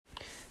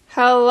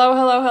Hello,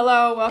 hello,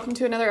 hello. Welcome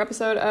to another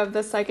episode of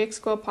the Psychic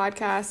School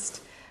podcast.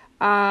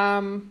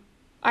 I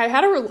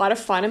had a lot of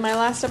fun in my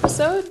last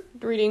episode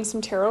reading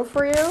some tarot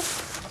for you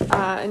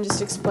and just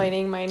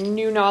explaining my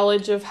new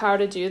knowledge of how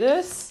to do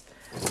this.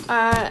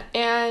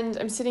 And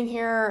I'm sitting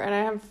here and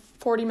I have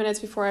 40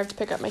 minutes before I have to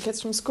pick up my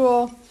kids from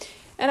school.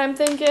 And I'm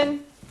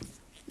thinking,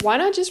 why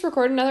not just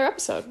record another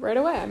episode right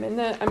away? I'm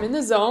in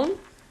the zone.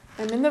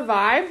 I'm in the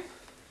vibe.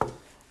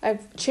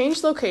 I've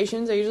changed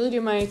locations. I usually do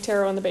my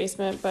tarot in the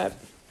basement, but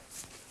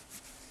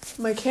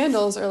my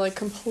candles are like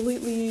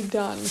completely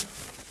done.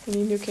 I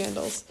need new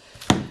candles.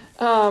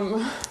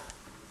 And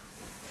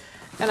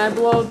I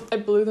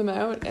blew them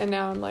out, and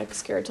now I'm like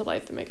scared to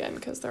light them again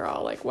because they're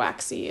all like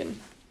waxy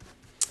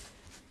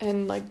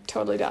and like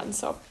totally done.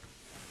 So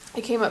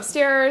I came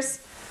upstairs.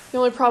 The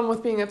only problem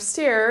with being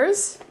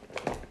upstairs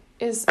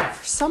is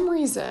for some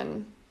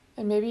reason,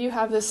 and maybe you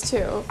have this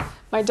too,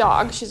 my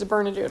dog, she's a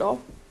Bernedoodle,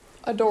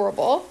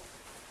 adorable,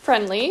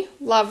 friendly,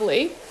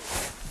 lovely.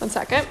 One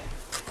second.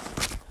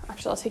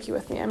 Actually, I'll take you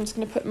with me. I'm just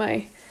going to put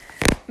my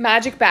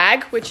magic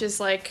bag, which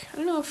is like, I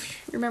don't know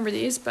if you remember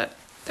these, but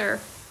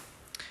this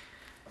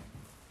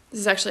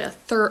is actually a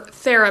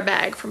Thera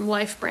bag from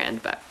Life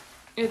brand, but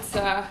it's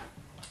got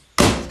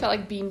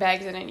like bean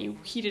bags in it, and you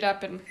heat it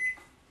up and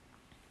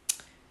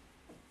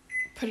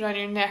put it on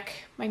your neck.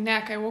 My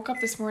neck, I woke up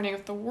this morning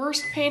with the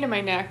worst pain in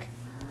my neck.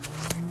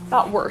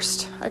 Not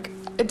worst.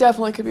 It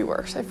definitely could be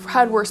worse. I've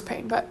had worse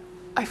pain, but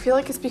I feel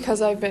like it's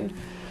because I've been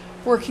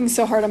working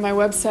so hard on my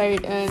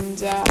website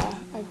and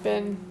I've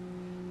been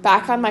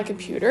back on my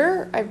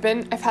computer. I've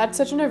had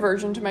such an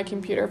aversion to my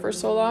computer for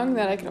so long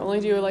that I can only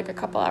do like a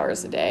couple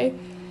hours a day.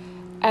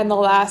 And the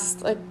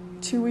last like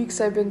 2 weeks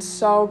I've been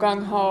so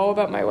gung-ho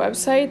about my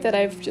website that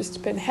I've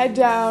just been head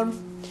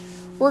down,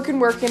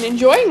 working,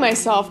 enjoying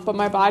myself, but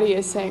my body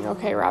is saying,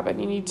 okay, Robin,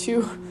 you need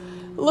to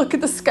look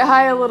at the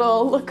sky a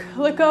little,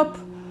 look up.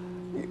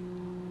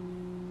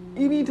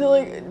 You need to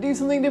like do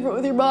something different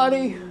with your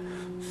body.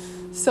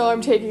 So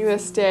I'm taking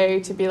this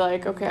day to be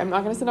like, okay, I'm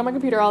not going to sit on my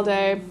computer all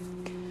day.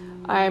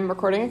 I'm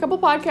recording a couple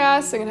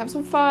podcasts. I'm going to have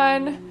some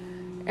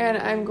fun. And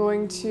I'm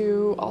going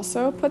to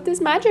also put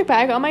this magic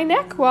bag on my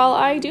neck while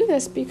I do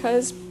this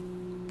because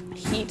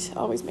heat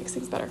always makes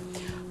things better.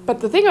 But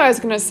the thing I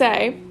was going to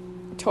say,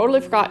 totally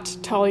forgot to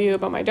tell you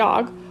about my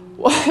dog,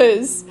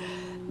 was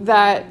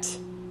that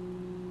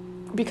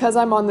because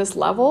I'm on this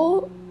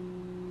level,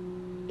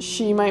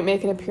 she might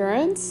make an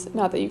appearance.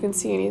 Not that you can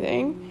see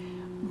anything.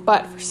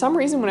 But for some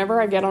reason,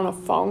 whenever I get on a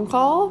phone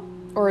call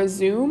or a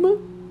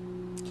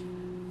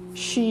Zoom,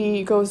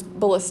 she goes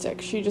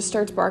ballistic. She just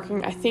starts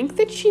barking. I think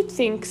that she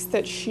thinks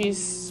that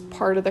she's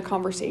part of the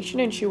conversation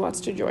and she wants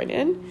to join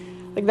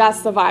in. Like,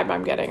 that's the vibe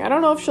I'm getting. I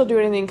don't know if she'll do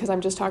anything because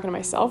I'm just talking to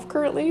myself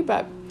currently,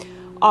 but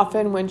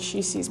often when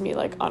she sees me,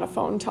 like, on a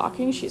phone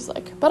talking, she's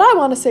like, but I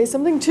want to say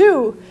something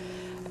too.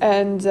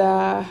 And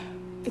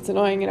it's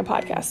annoying in a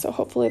podcast, so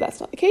hopefully that's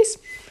not the case.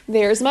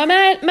 There's my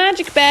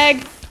magic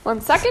bag.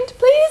 1 second,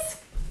 please.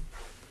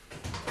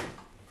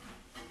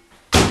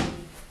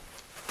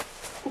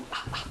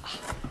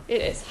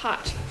 It is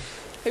hot.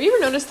 Have you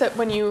ever noticed that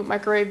when you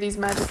microwave these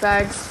magic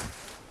bags,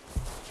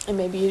 and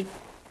maybe you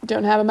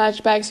don't have a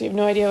magic bag, so you have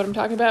no idea what I'm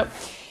talking about,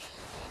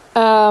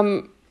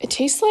 it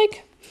tastes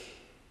like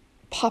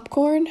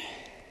popcorn?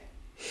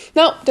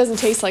 No, it doesn't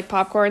taste like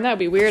popcorn. That would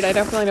be weird. I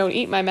definitely don't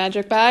eat my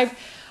magic bag.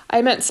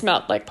 I meant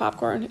smelled like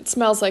popcorn. It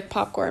smells like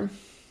popcorn.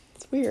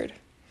 It's weird.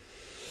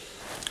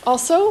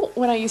 Also,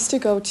 when I used to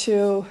go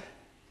to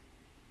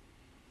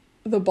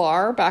the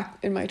bar back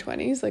in my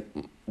 20s, like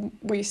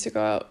we used to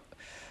go out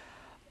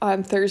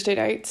on Thursday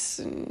nights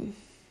and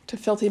to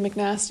Filthy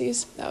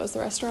McNasty's. That was the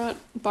restaurant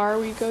bar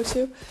we'd go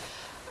to.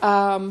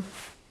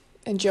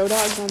 And Joe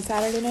Dogs on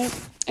Saturday night.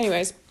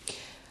 Anyways,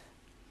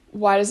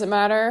 why does it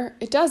matter?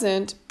 It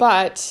doesn't,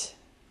 but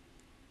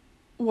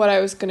what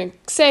I was going to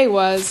say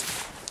was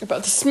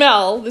about the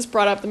smell. This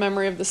brought up the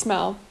memory of the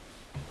smell.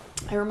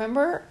 I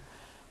remember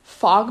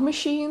fog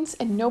machines,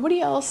 and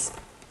nobody else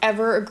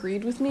ever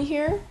agreed with me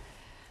here.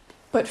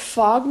 But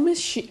fog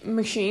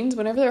machines,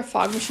 whenever a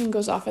fog machine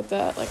goes off at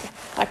the like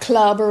a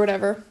club or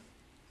whatever,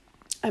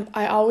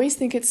 I always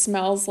think it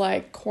smells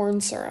like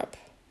corn syrup.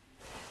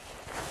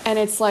 And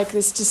it's like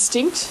this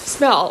distinct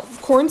smell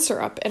of corn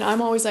syrup. And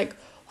I'm always like,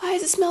 why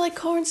does it smell like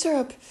corn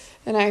syrup?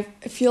 And I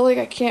feel like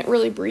I can't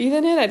really breathe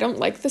in it. I don't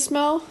like the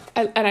smell.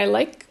 And I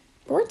like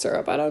corn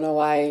syrup. I don't know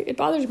why it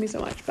bothers me so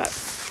much. But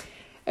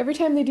every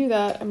time they do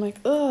that, I'm like,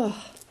 ugh,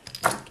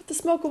 get the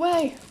smoke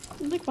away.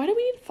 I'm like, why do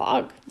we need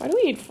fog? Why do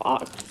we need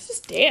fog? Let's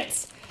just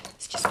dance.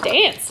 Let's just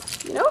dance,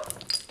 you know?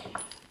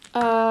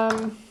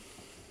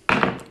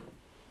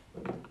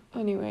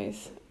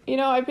 Anyways, you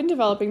know, I've been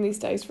developing these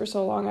dice for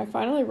so long. I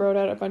finally wrote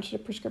out a bunch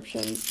of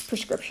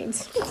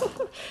descriptions.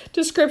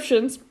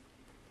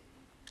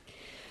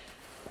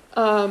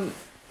 And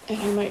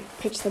I might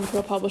pitch them to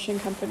a publishing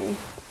company.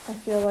 I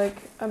feel like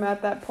I'm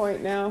at that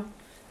point now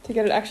to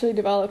get it actually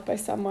developed by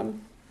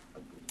someone.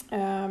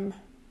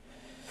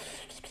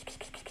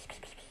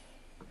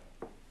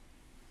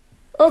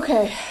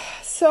 Okay,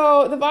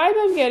 so the vibe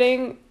I'm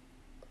getting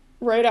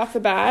right off the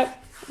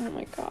bat, oh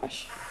my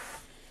gosh,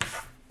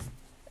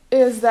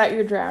 is that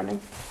you're drowning.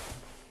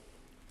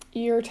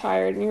 You're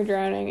tired and you're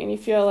drowning and you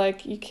feel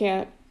like you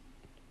can't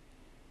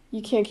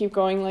keep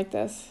going like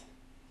this.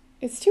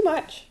 It's too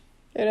much.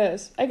 It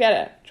is. I get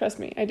it. Trust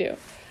me, I do.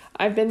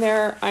 I've been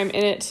there. I'm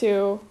in it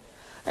too.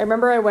 I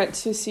remember I went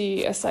to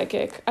see a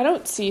psychic. I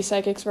don't see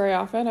psychics very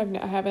often.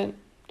 I haven't,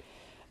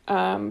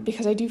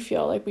 because I do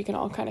feel like we can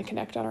all kind of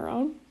connect on our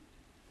own.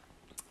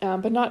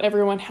 But not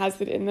everyone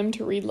has it in them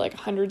to read like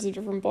hundreds of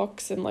different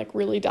books and like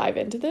really dive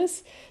into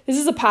this. This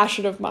is a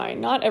passion of mine.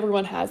 Not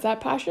everyone has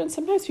that passion.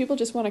 Sometimes people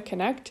just want to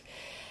connect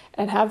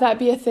and have that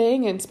be a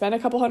thing and spend a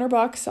couple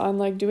 $100 on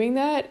like doing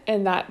that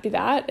and that be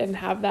that and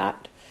have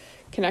that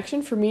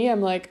connection. For me, I'm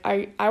like,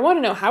 I want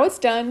to know how it's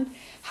done,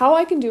 how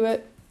I can do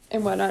it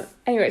and whatnot.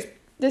 Anyways,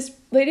 this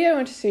lady I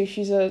went to see,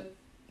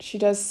 she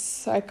does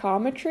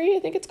psychometry, I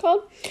think it's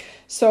called.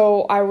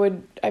 So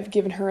I've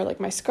given her like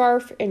my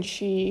scarf and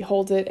she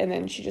holds it and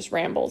then she just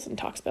rambles and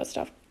talks about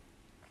stuff.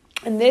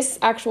 And this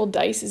actual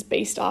dice is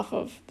based off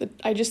of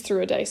I just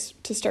threw a dice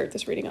to start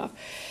this reading off.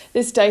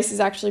 This dice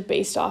is actually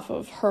based off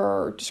of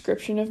her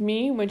description of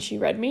me when she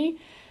read me.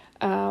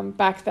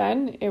 Back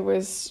then it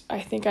was,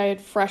 I think I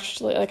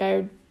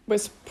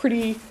was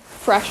pretty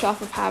fresh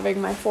off of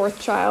having my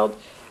 4th child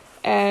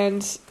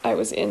and I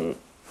was in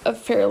a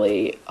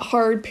fairly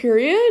hard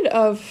period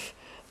of,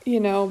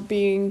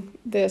 being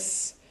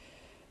this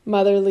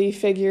motherly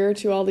figure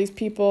to all these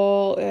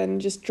people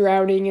and just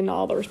drowning in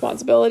all the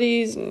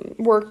responsibilities and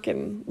work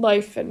and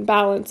life and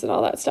balance and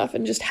all that stuff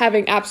and just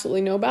having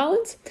absolutely no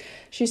balance.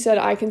 She said,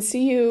 I can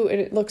see you and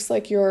it looks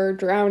like you're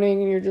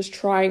drowning and you're just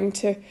trying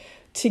to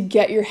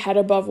get your head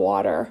above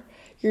water.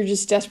 You're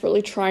just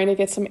desperately trying to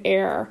get some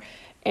air.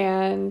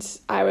 And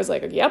I was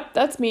like, yep,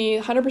 that's me,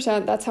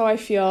 100%. That's how I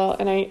feel.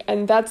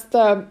 And that's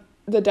the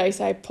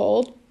dice I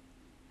pulled.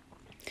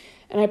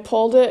 And I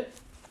pulled it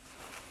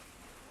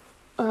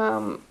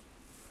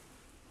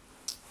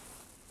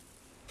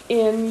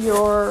in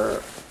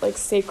your like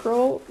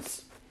sacral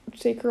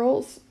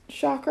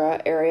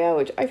chakra area,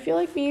 which I feel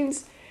like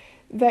means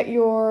that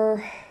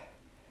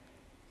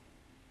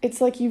it's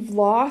like you've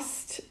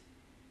lost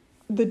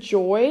the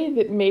joy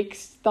that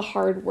makes the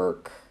hard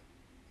work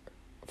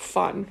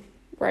fun,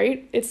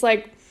 right? It's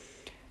like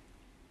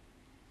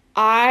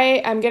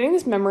I'm getting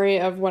this memory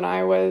of when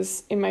I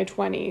was in my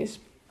 20s.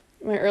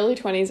 In my early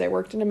 20s, I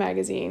worked at a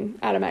magazine,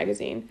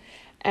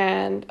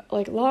 and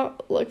like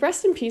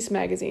Rest in Peace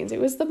magazines.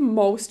 It was the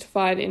most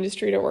fun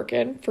industry to work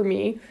in for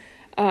me.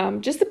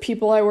 Just the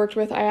people I worked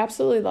with, I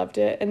absolutely loved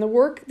it. And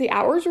the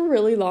hours were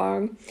really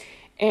long,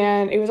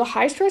 and it was a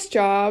high stress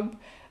job,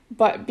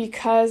 but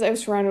because I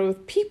was surrounded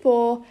with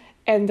people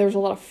and there's a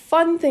lot of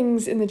fun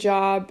things in the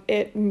job,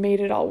 it made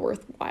it all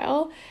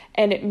worthwhile.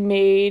 And it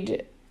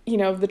made,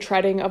 the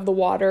treading of the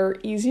water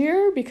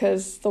easier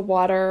because the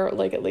water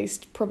like at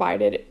least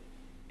provided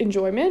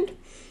enjoyment.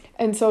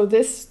 And so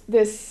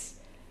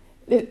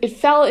it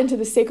fell into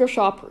the sacral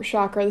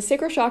chakra. The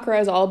sacral chakra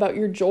is all about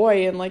your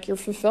joy and like your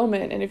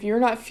fulfillment. And if you're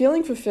not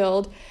feeling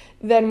fulfilled,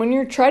 then when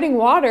you're treading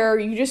water,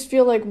 you just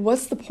feel like,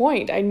 what's the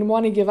point? I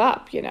want to give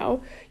up, You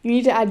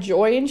need to add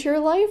joy into your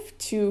life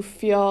to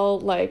feel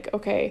like,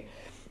 okay,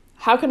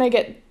 how can I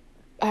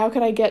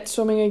get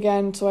swimming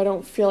again so I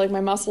don't feel like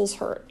my muscles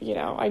hurt?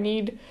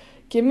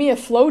 Give me a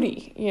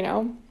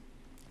floaty,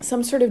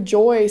 some sort of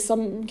joy,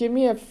 give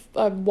me a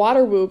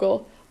water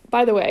woogle.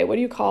 By the way, what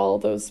do you call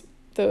those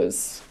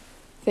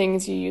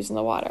things you use in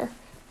the water?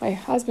 My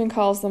husband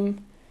calls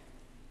them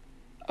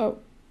a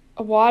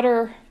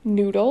water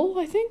noodle,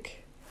 I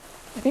think.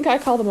 I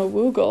call them a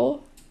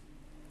woogle.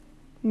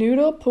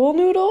 Noodle, pool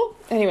noodle.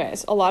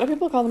 Anyways, a lot of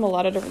people call them a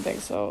lot of different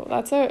things, so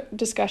that's a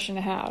discussion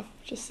to have,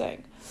 just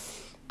saying.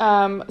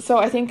 So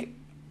I think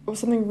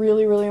something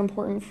really, really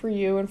important for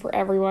you and for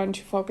everyone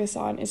to focus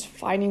on is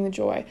finding the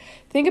joy.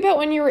 Think about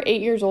when you were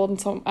 8 years old and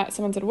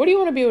someone said, what do you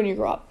want to be when you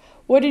grow up?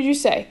 What did you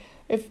say?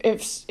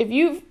 If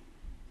you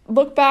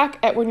look back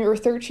at when you were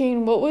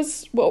 13,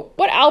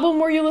 what album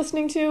were you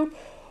listening to?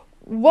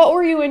 What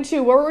were you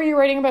into? What were you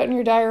writing about in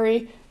your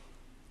diary?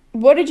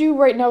 What did you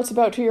write notes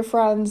about to your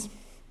friends?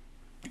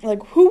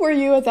 Like, who were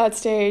you at that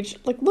stage?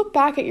 Like, look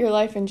back at your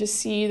life and just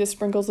see the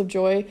sprinkles of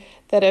joy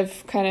that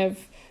have kind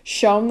of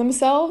shown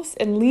themselves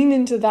and lean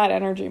into that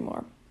energy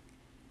more.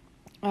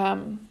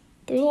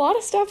 There's a lot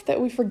of stuff that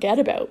we forget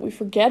about. We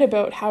forget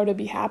about how to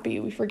be happy.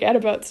 We forget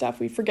about stuff.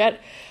 We forget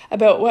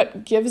about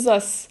what gives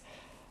us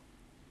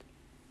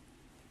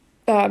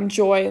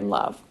joy and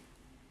love.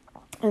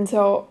 And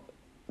so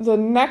the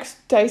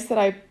next dice that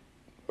I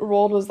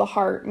rolled was the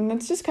heart, and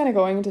it's just kind of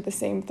going into the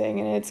same thing,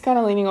 and it's kind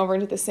of leaning over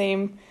into the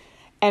same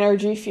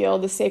energy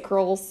field, the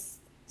sacral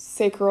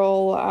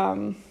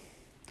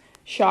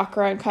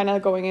chakra, and kind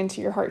of going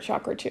into your heart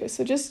chakra too.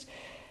 So just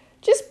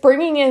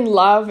bringing in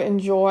love and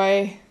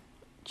joy,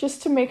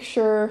 just to make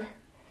sure.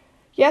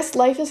 Yes,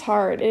 life is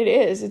hard. It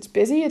is. It's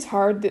busy. It's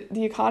hard.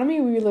 The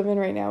economy we live in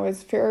right now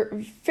is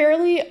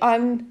fairly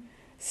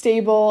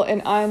unstable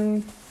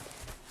and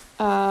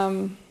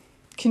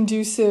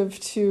conducive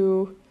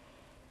to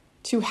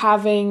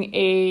having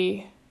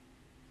a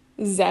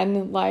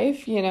Zen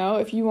life,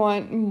 if you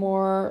want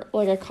more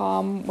like a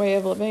calm way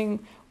of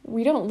living,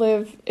 we don't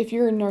live, if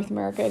you're in North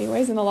America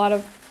anyways, in a lot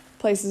of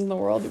places in the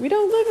world, we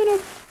don't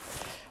live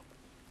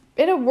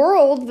in a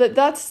world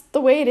that's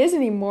the way it is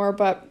anymore,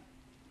 but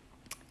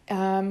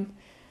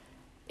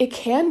it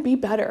can be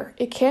better.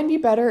 It can be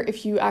better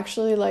if you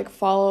actually like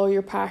follow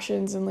your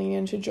passions and lean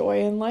into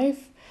joy in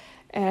life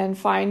and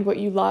find what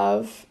you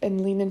love and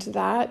lean into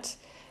that,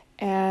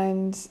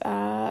 and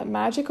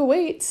magic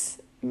awaits,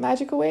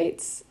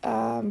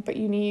 but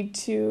you need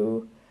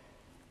to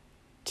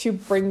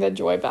bring the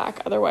joy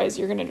back. Otherwise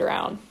you're going to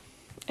drown,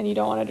 and you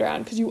don't want to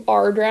drown, because you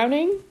are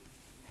drowning,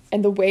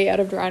 and the way out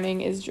of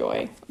drowning is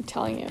joy. I'm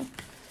telling you.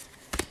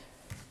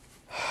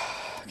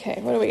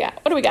 Okay, what do we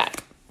got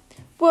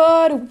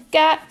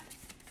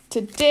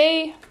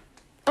today?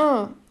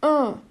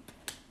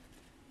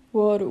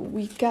 What do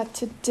we got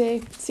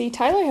today? See,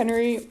 Tyler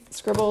Henry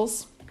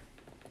scribbles,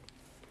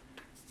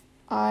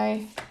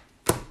 I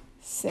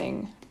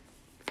sing.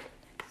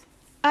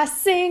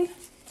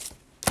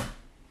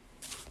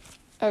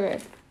 Okay,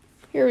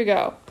 here we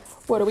go.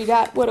 What do we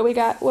got?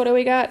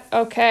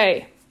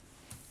 Okay.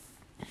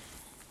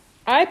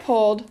 I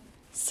pulled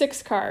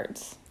 6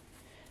 cards.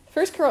 The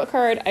first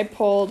card I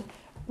pulled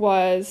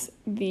was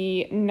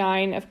the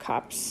 9 of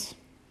Cups.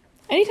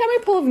 Anytime I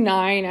pull a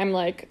 9, I'm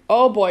like,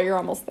 oh boy, you're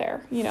almost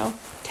there,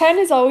 10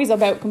 is always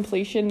about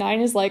completion.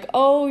 9 is like,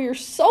 oh, you're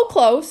so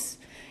close.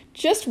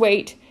 Just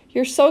wait.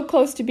 You're so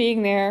close to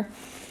being there.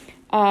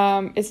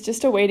 It's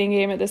just a waiting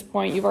game at this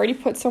point. You've already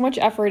put so much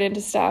effort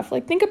into stuff.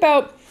 Like, think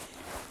about,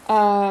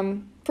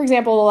 for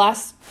example,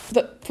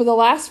 for the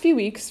last few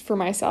weeks for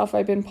myself,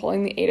 I've been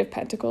pulling the 8 of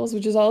Pentacles,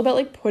 which is all about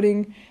like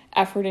putting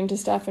effort into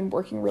stuff and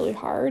working really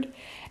hard.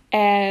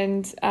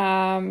 And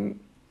I've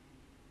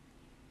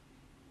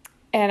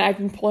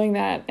been pulling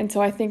that. And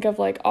so I think of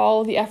like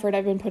all the effort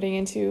I've been putting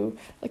into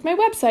like my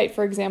website,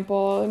 for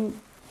example,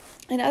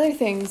 and other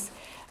things.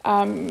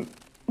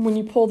 When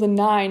you pull the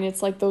 9,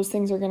 it's like those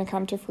things are going to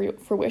come to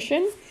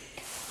fruition.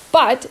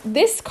 But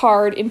this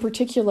card in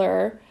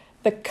particular,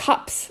 the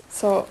Cups.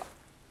 So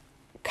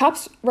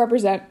Cups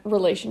represent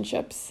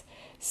relationships.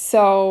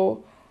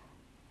 So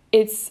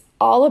it's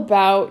all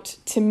about,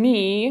 to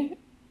me,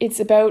 it's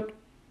about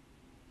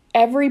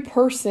every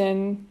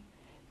person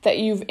that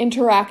you've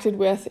interacted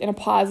with in a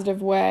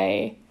positive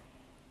way.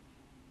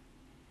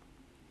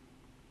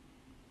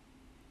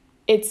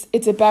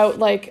 It's about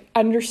like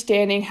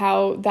understanding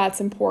how that's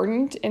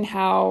important, and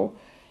how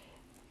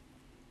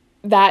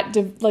that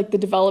like the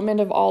development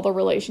of all the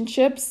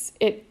relationships,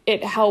 it's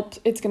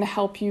going to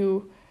help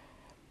you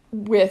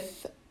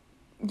with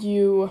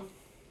you,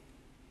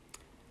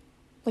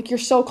 like you're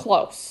so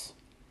close,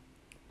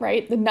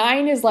 right? The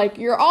 9 is like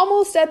you're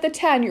almost at the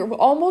 10. You're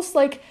almost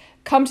like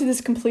come to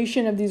this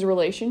completion of these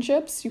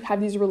relationships. You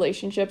have these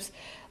relationships,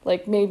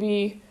 like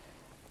maybe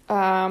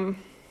I'm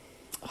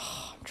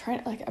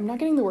not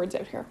getting the words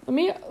out here. Let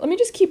me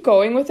just keep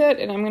going with it,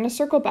 and I'm going to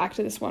circle back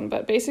to this one.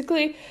 But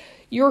basically,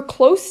 you're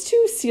close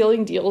to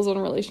sealing deals on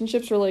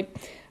relationships, or like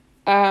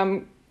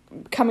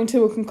coming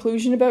to a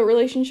conclusion about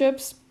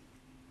relationships.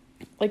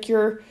 Like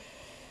you've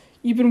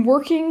been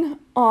working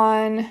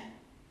on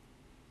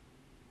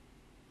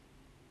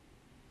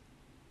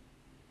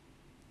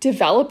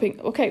developing.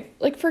 Okay,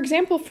 like for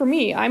example, for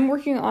me, I'm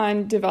working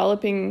on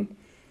developing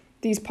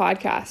these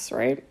podcasts,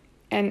 right?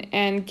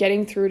 And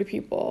getting through to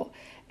people.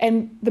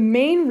 And the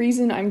main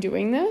reason I'm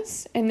doing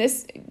this, and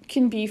this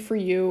can be for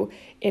you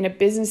in a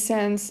business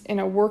sense, in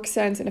a work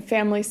sense, in a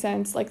family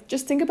sense, like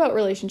just think about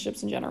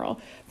relationships in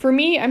general. For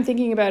me, I'm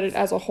thinking about it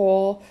as a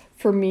whole,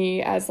 for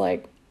me as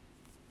like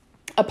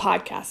a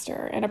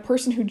podcaster and a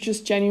person who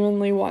just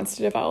genuinely wants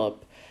to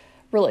develop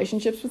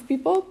relationships with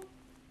people,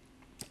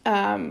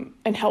 and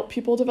help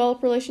people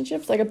develop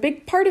relationships. Like a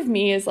big part of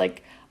me is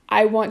like,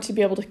 I want to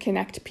be able to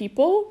connect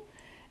people,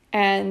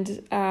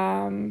 and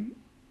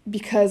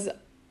because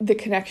the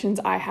connections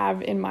I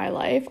have in my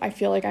life, I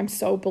feel like I'm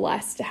so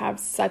blessed to have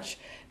such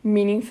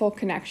meaningful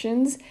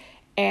connections,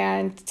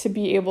 and to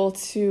be able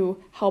to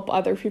help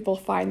other people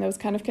find those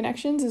kind of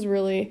connections is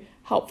really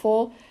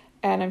helpful.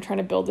 And I'm trying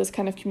to build this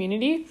kind of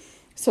community.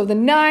 So the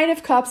 9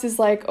 of Cups is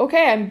like,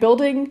 okay, I'm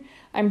building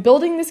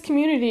this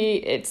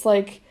community. It's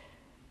like,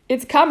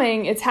 it's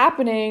coming, it's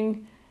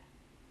happening.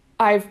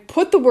 I've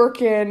put the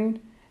work in,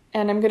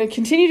 and I'm going to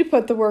continue to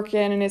put the work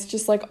in, and it's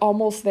just like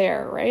almost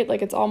there, right?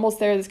 Like it's almost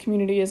there. This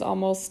community is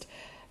almost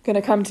going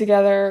to come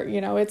together.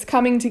 It's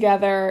coming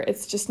together.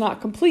 It's just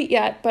not complete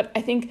yet. But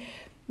I think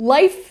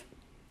life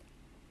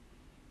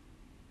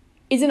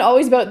isn't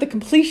always about the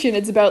completion.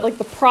 It's about like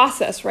the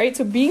process, right?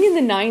 So being in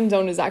the 9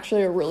 zone is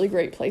actually a really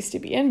great place to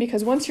be in,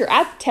 because once you're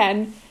at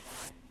 10,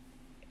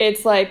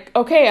 it's like,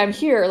 okay, I'm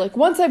here. Like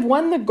once I've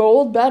won the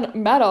gold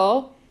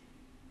medal,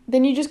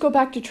 then you just go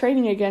back to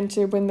training again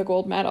to win the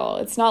gold medal.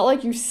 It's not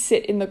like you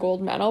sit in the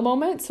gold medal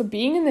moment. So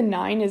being in the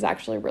 9 is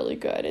actually really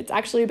good. It's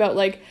actually about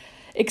like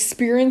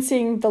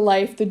experiencing the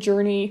life, the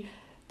journey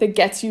that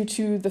gets you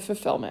to the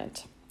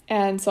fulfillment.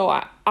 And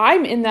so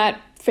I'm in that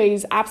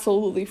phase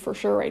absolutely for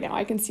sure right now.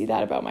 I can see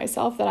that about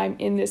myself, that I'm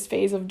in this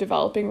phase of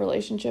developing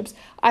relationships.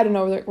 I don't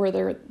know where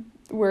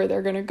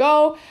they're going to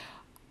go.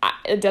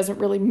 It doesn't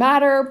really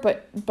matter,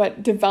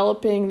 but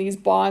developing these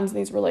bonds,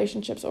 these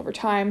relationships over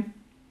time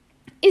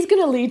is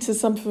going to lead to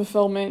some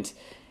fulfillment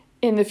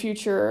in the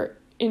future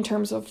in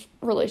terms of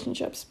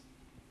relationships.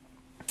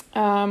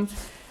 And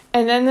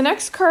then the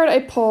next card I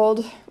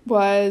pulled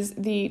was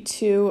the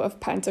Two of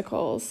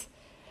Pentacles.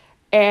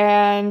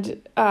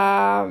 And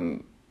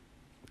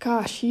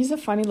gosh, he's a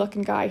funny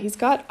looking guy. He's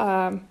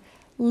got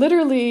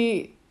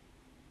literally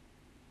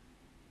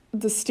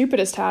the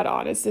stupidest hat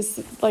on. It's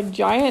this like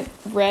giant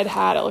red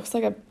hat. It looks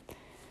like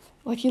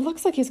he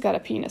looks like he's got a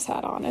penis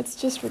hat on. It's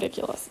just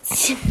ridiculous.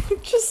 It's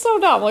just so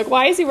dumb. Like,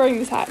 why is he wearing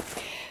this hat?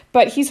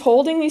 But he's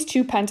holding these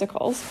two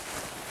pentacles.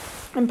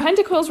 And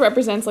pentacles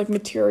represents like the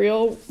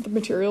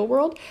material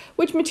world,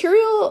 which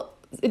material,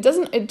 it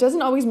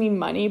doesn't always mean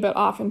money, but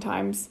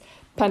oftentimes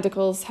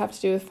pentacles have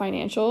to do with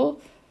financials,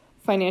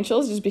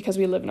 just because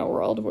we live in a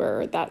world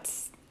where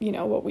that's,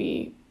 what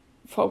we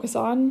focus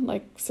on,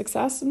 like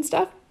success and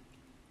stuff.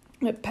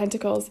 But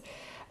pentacles,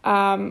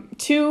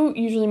 two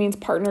usually means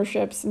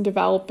partnerships and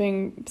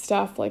developing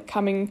stuff, like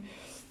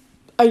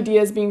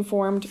ideas being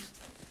formed.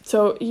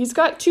 So he's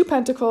got two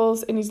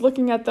pentacles and he's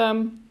looking at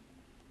them,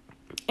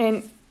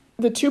 and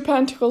the two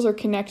pentacles are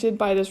connected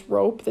by this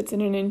rope that's in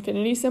an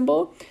infinity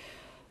symbol.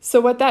 So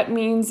what that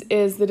means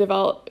is you're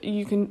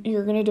going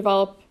to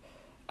develop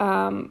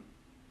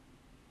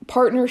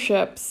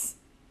partnerships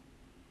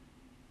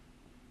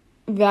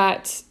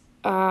that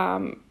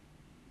the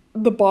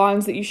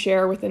bonds that you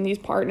share within these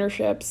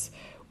partnerships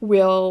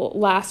will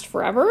last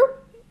forever.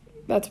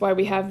 That's why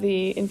we have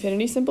the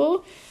infinity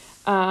symbol.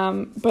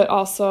 But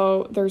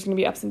also there's going to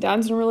be ups and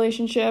downs in a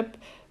relationship,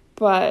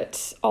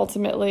 but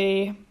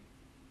ultimately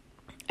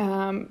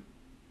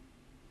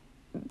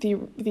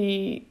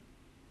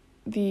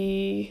these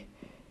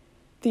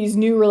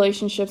new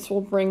relationships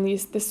will bring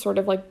this sort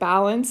of like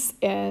balance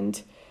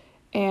and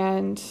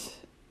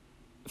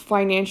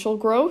financial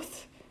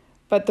growth,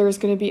 but there's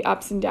going to be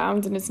ups and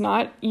downs, and it's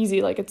not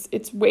easy. Like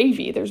it's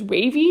wavy. There's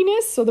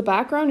waviness. So the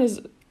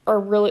background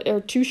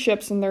are two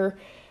ships, and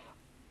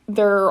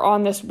they're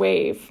on this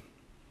wave.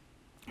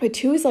 But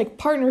two is like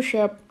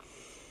partnership.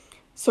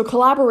 So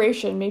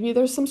collaboration, maybe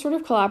there's some sort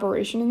of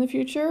collaboration in the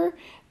future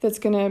that's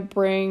going to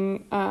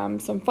bring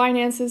some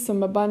finances,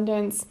 some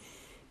abundance,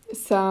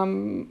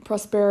 some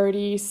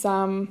prosperity,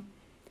 some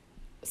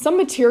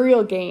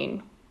material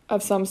gain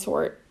of some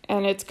sort.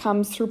 And it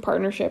comes through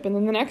partnership. And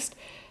then the next,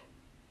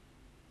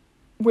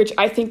 which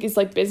I think is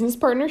like business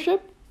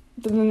partnership,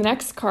 then the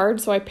next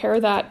card, so I pair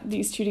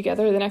these two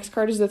together. The next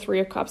card is the Three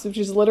of Cups, which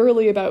is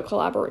literally about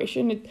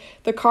collaboration.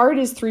 The card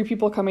is three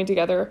people coming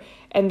together,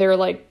 and they're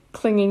like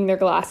clinging their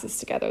glasses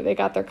together. They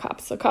got their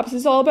cups. So cups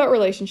is all about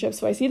relationships.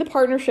 So I see the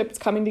partnerships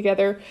coming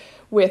together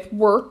with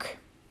work,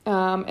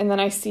 and then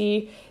I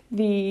see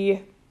the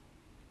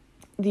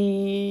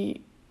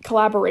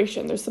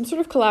collaboration. There's some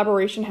sort of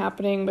collaboration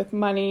happening with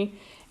money,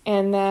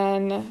 and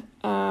then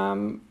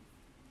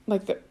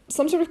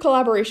some sort of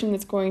collaboration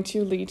that's going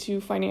to lead to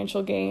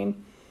financial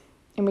gain.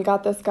 And we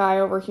got this guy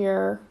over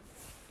here,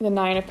 the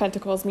Nine of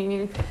Pentacles,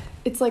 meaning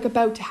it's like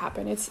about to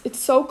happen. It's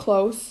so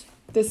close.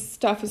 This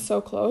stuff is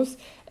so close.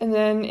 And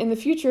then in the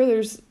future,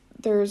 there's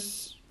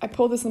I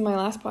pulled this in my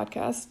last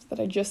podcast that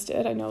I just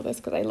did. I know this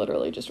because I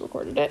literally just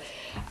recorded it.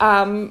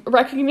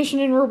 Recognition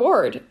and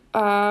reward.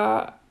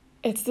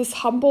 It's this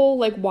humble,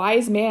 like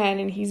wise man,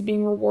 and he's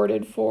being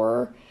rewarded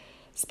for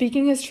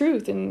speaking his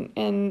truth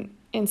and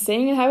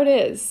saying it how it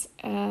is,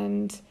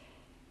 and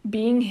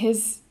being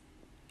his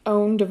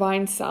own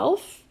divine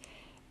self.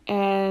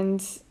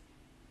 And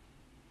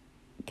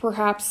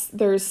perhaps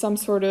there's some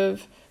sort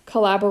of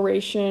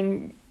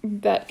collaboration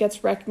that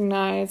gets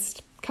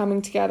recognized,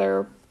 coming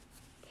together.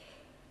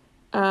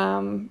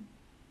 But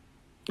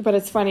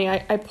it's funny,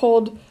 I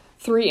pulled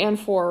 3 and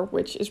 4,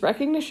 which is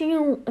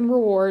recognition and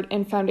reward,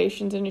 and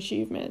foundations and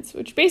achievements,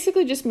 which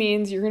basically just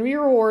means you're going to be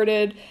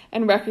rewarded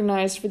and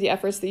recognized for the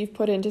efforts that you've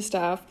put into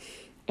stuff,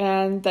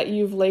 and that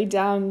you've laid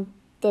down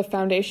the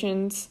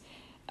foundations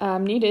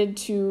needed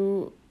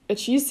to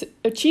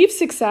achieve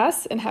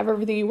success and have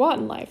everything you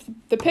want in life.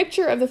 The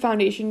picture of the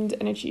foundations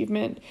and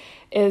achievement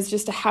is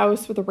just a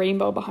house with a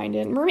rainbow behind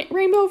it. And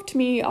rainbow to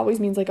me always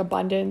means like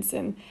abundance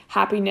and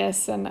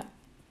happiness and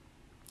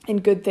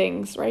good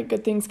things, right?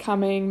 Good things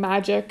coming,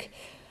 magic.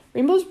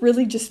 Rainbows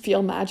really just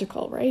feel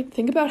magical, right?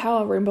 Think about how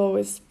a rainbow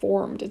is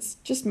formed. It's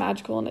just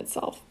magical in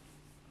itself.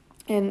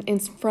 And in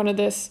front of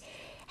this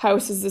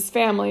house is this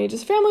family,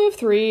 just a family of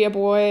 3, a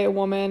boy, a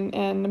woman,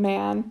 and a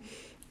man.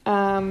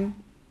 And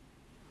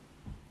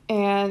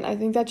I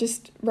think that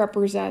just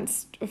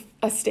represents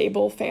a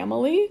stable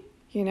family,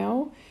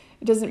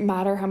 It doesn't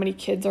matter how many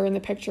kids are in the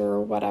picture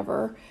or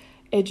whatever.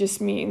 It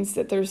just means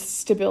that there's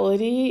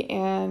stability,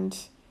 and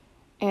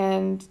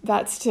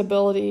that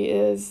stability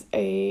is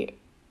a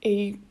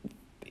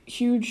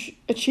huge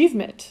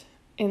achievement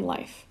in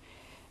life.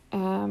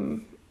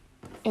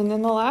 And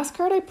then the last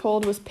card I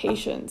pulled was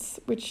patience,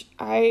 which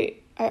I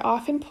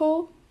often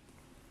pull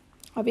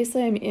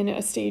obviously I'm in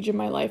a stage in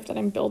my life that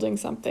I'm building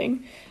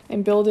something.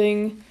 I'm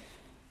building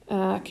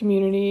a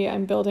community.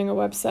 I'm building a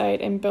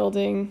website. I'm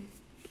building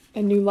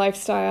a new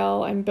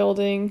lifestyle. I'm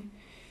building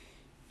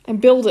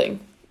and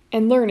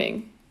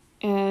learning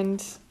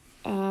and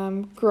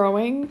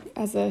growing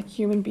as a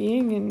human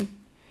being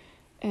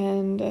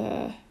and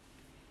a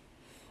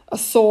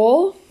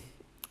soul.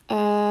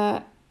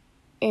 And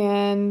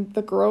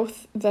the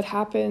growth that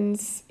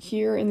happens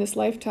here in this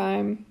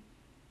lifetime,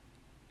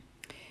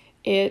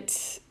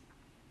 it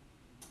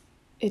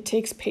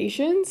takes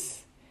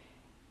patience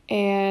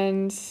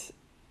and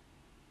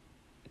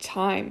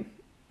time.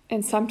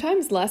 And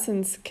sometimes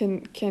lessons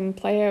can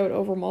play out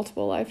over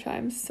multiple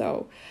lifetimes.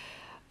 So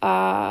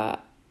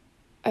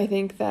I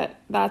think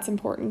that's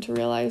important to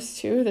realize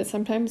too, that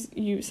sometimes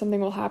something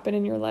will happen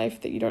in your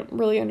life that you don't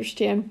really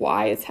understand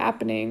why it's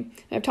happening.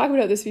 And I've talked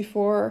about this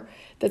before,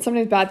 that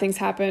sometimes bad things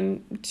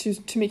happen to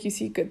make you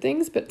see good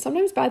things, but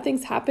sometimes bad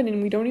things happen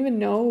and we don't even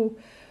know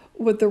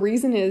what the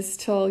reason is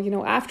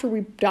till, after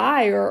we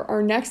die or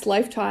our next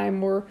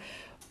lifetime, or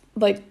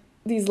like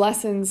these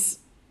lessons,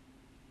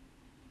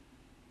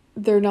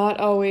 it's not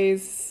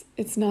always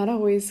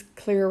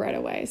clear right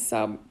away.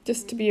 So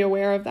just to be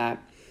aware of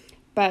that.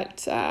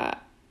 But I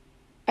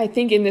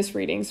think in this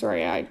reading,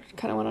 sorry, I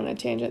kind of went on a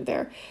tangent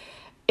there.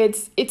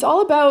 It's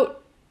all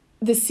about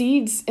the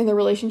seeds and the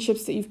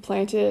relationships that you've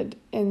planted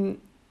and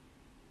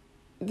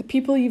the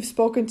people you've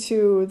spoken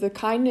to, the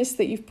kindness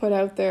that you've put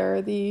out there,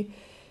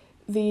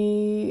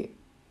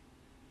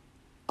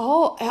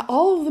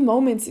 all of the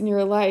moments in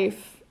your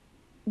life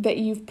that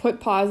you've put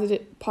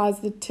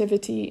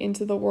positivity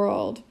into the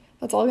world.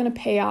 That's all going to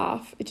pay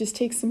off. It just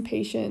takes some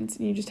patience,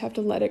 and you just have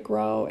to let it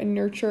grow and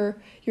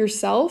nurture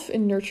yourself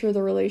and nurture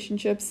the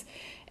relationships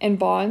and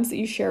bonds that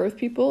you share with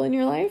people in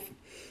your life.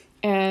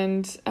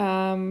 And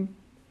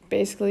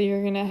basically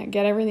you're going to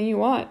get everything you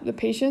want. The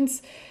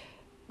patience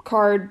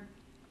card,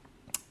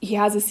 he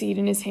has a seed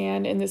in his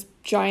hand and this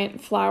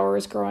giant flower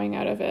is growing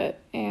out of it,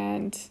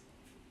 and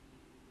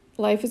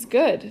life is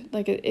good.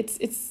 Like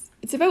it's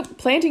about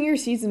planting your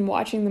seeds and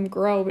watching them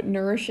grow, but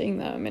nourishing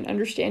them and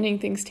understanding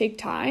things take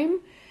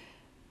time.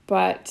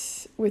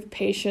 But with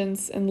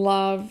patience and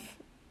love,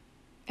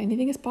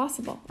 anything is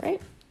possible, right?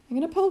 I'm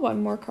going to pull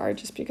one more card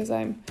just because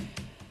I'm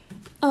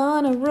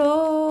on a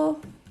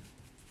roll.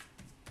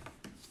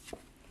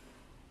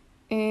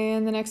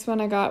 And the next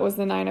one I got was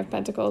the 9 of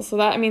Pentacles. So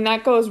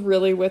that goes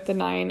really with the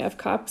 9 of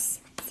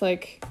Cups. It's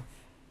like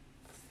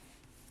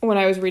when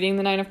I was reading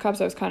the 9 of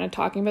Cups, I was kind of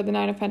talking about the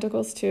 9 of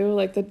Pentacles too.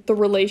 Like the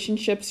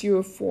relationships you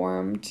have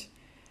formed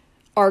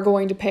are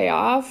going to pay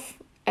off,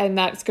 and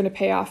that's going to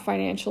pay off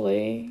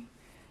financially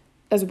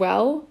as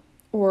well,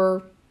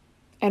 or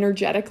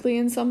energetically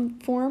in some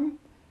form,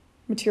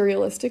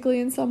 materialistically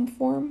in some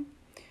form.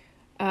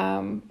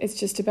 It's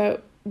just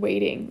about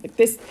waiting. Like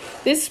this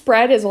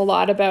spread is a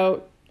lot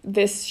about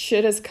this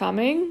shit is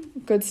coming,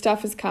 good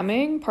stuff is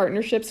coming,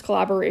 partnerships,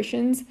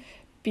 collaborations.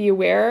 Be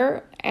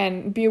aware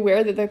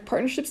that the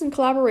partnerships and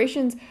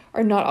collaborations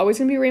are not always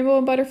going to be rainbows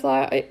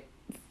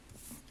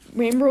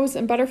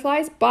and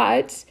butterflies,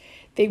 but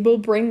they will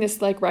bring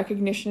this like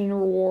recognition and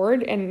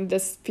reward and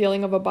this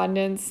feeling of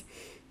abundance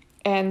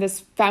and this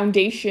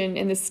foundation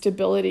and this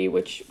stability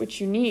which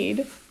you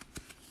need.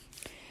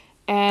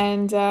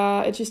 And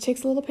it just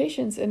takes a little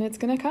patience, and it's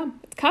going to come.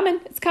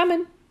 It's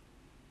coming.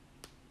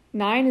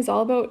 9 is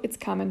all about it's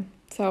coming.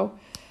 So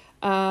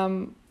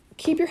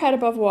keep your head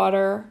above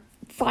water.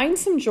 Find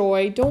some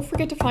joy. Don't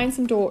forget to find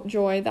some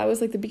joy. That was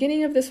like the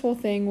beginning of this whole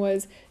thing,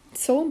 was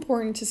so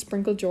important to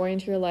sprinkle joy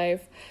into your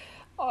life.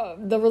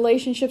 The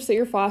relationships that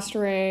you're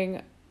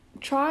fostering,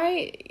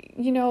 try,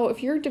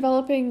 if you're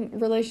developing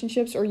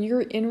relationships or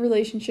you're in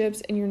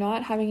relationships and you're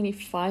not having any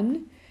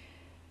fun,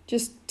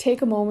 just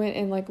take a moment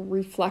and like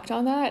reflect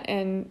on that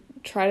and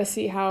try to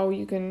see how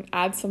you can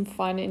add some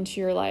fun into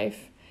your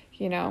life.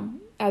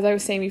 As I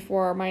was saying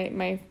before,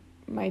 my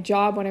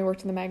job when I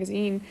worked in the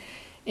magazine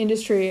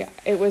industry,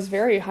 it was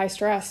very high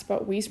stress,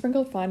 but we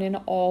sprinkled fun in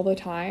all the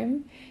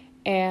time,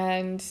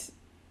 and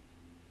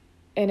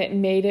it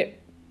made it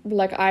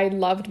like I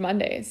loved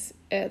Mondays.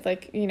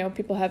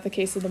 People have the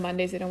case of the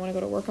Mondays they don't want to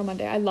go to work on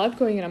Monday. I loved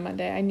going in on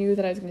Monday. I knew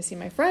that I was going to see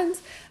my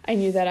friends. I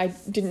knew that I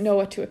didn't know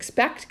what to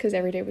expect because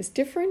every day was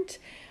different.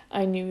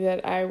 I knew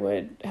that I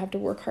would have to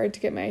work hard to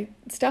get my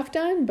stuff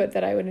done, but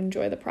that I would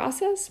enjoy the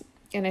process.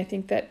 And I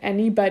think that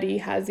anybody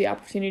has the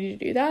opportunity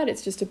to do that.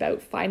 It's just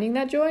about finding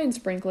that joy and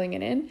sprinkling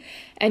it in.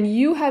 And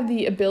you have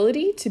the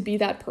ability to be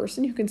that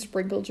person who can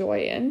sprinkle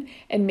joy in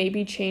and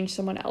maybe change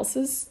someone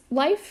else's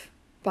life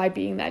by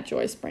being that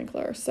joy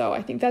sprinkler. So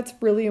I think that's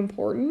really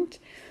important.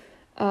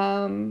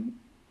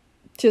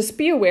 Just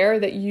be aware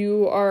that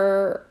you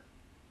are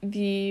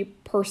the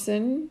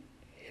person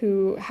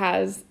who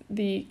has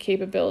the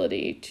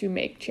capability to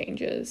make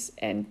changes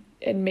and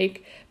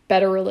make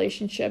better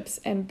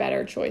relationships and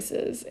better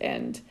choices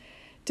and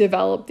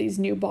develop these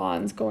new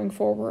bonds going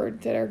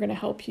forward that are going to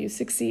help you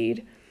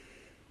succeed.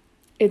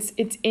 It's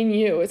in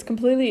you. It's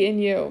completely in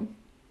you.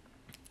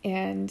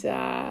 And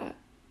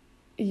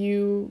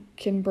you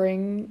can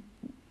bring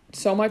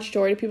so much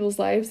joy to people's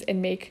lives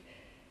and make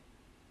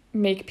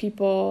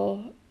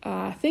people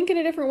think in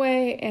a different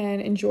way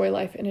and enjoy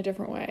life in a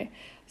different way.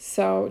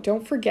 So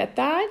don't forget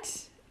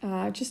that.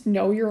 Just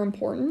know your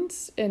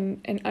importance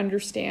and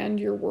understand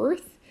your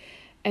worth,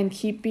 and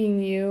keep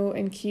being you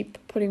and keep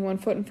putting one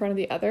foot in front of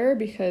the other,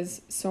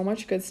 because so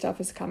much good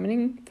stuff is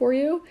coming for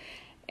you.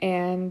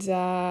 And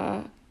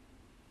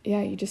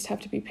you just have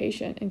to be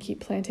patient and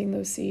keep planting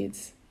those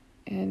seeds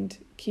and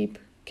keep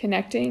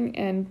connecting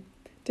and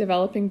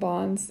developing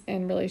bonds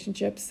and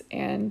relationships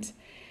and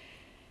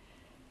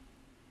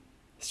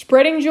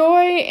spreading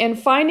joy and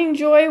finding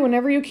joy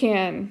whenever you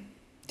can.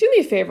 Do me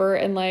a favor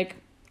and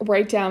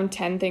write down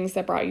 10 things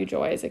that brought you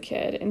joy as a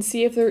kid and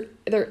see if there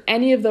are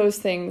any of those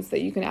things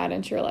that you can add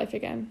into your life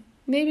again.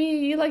 Maybe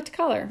you like to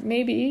color.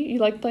 Maybe you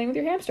like playing with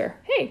your hamster.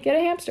 Hey, get a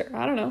hamster.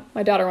 I don't know.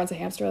 My daughter wants a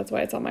hamster. That's why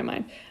it's on my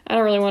mind. I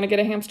don't really want to get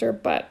a hamster,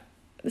 but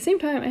at the same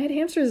time, I had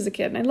hamsters as a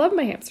kid and I love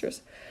my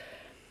hamsters.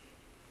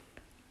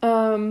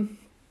 So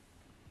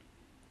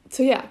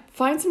yeah,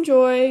 find some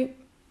joy,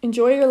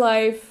 enjoy your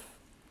life.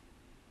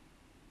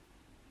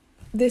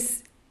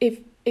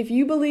 If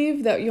you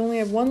believe that you only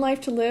have one life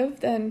to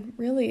live, then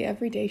really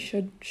every day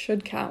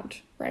should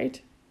count,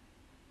 right?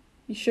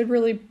 You should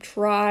really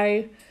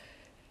try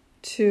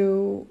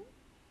to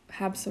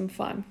have some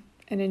fun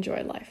and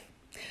enjoy life.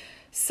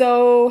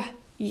 So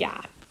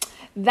yeah,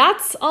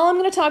 that's all I'm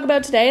going to talk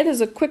about today.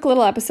 There's a quick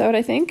little episode,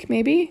 I think,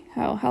 maybe.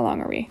 How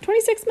long are we?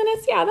 26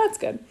 minutes? Yeah, that's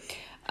good.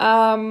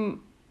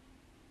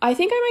 I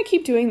think I might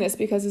keep doing this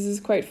because this is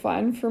quite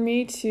fun for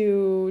me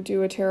to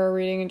do a tarot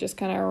reading and just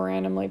kind of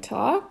randomly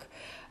talk.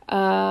 So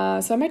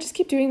I might just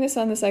keep doing this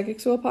on the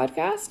Psychic School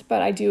podcast,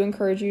 but I do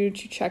encourage you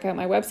to check out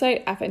my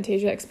website,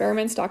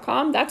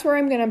 aphantasiaexperiments.com. That's where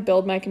I'm going to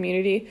build my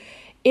community.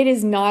 It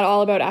is not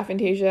all about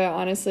aphantasia.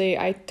 Honestly,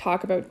 I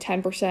talk about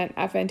 10%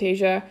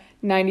 aphantasia,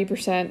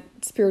 90%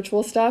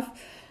 spiritual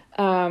stuff.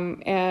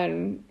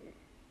 And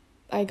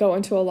I go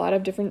into a lot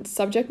of different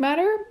subject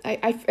matter.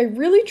 I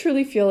really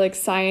truly feel like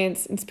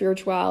science and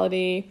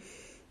spirituality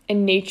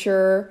and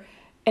nature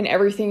and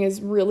everything is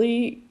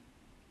really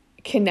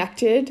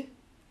connected.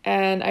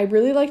 And I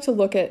really like to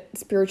look at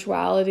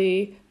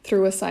spirituality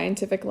through a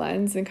scientific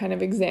lens and kind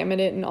of examine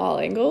it in all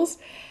angles.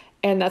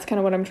 And that's kind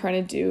of what I'm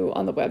trying to do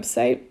on the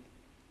website.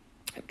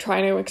 I'm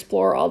trying to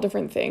explore all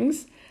different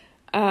things.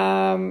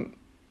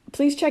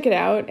 Please check it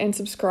out and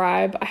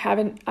subscribe.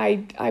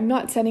 I'm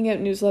not sending out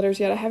newsletters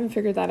yet. I haven't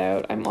figured that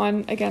out. I'm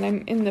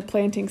in the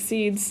planting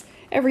seeds.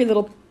 Every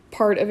little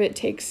part of it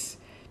takes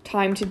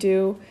time to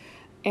do.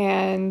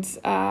 And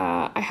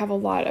I have a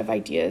lot of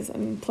ideas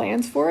and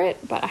plans for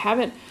it, but I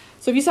haven't.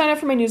 So if you sign up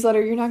for my newsletter,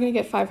 you're not going to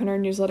get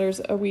 500 newsletters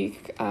a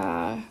week.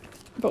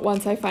 But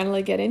once I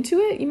finally get into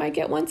it, you might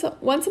get once a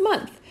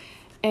month.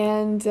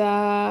 And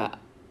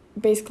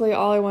basically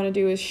all I want to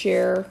do is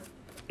share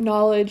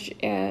knowledge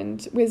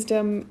and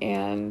wisdom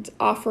and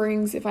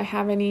offerings if I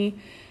have any.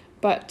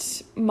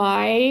 But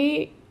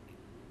my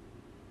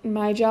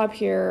job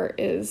here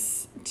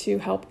is to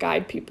help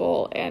guide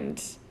people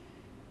and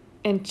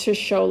to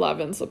show love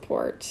and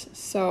support.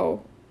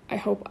 So I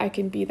hope I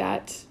can be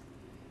that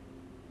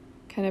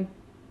kind of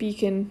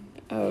beacon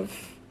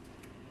of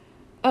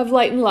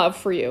light and love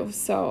for you.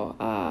 So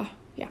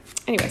yeah.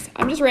 Anyways,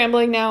 I'm just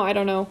rambling now. I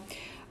don't know.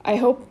 I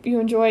hope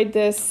you enjoyed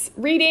this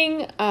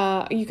reading.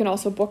 You can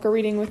also book a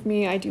reading with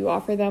me. I do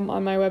offer them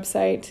on my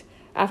website,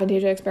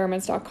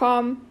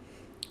 aphantasiaexperiments.com.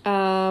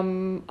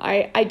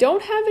 I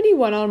don't have any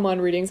one-on-one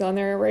readings on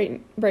there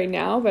right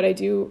now, but I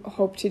do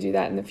hope to do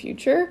that in the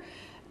future.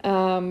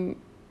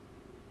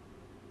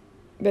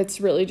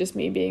 That's really just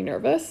me being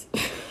nervous.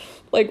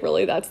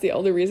 Really, that's the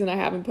only reason I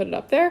haven't put it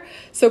up there.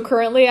 So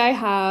currently I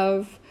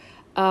have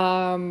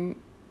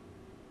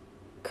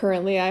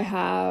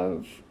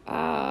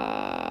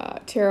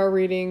tarot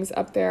readings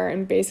up there,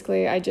 and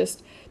basically I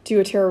just do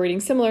a tarot reading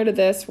similar to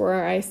this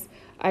where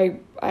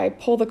I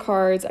pull the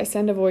cards, I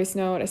send a voice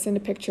note, I send a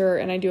picture,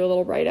 and I do a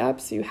little write-up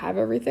so you have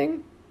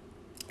everything.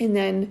 And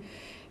then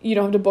you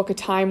don't have to book a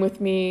time with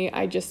me.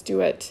 I just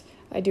do it.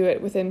 I do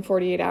it within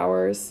 48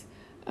 hours.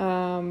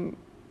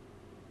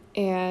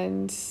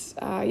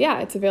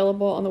 It's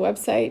available on the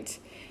website.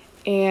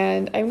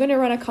 And I'm going to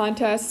run a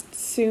contest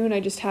soon. I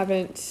just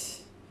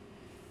haven't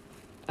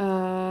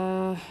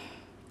done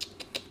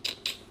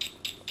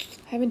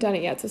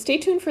it yet. So stay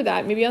tuned for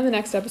that. Maybe on the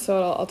next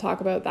episode, I'll talk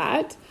about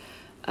that.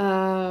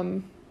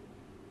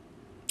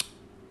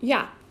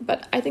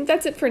 But I think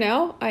that's it for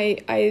now.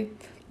 I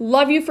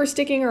love you for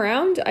sticking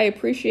around. I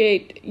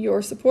appreciate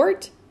your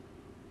support.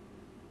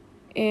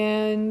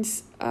 And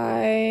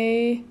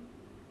I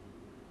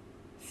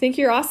think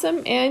you're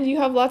awesome and you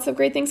have lots of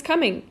great things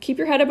coming. Keep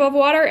your head above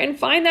water and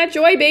find that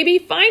joy, baby.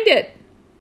 Find it.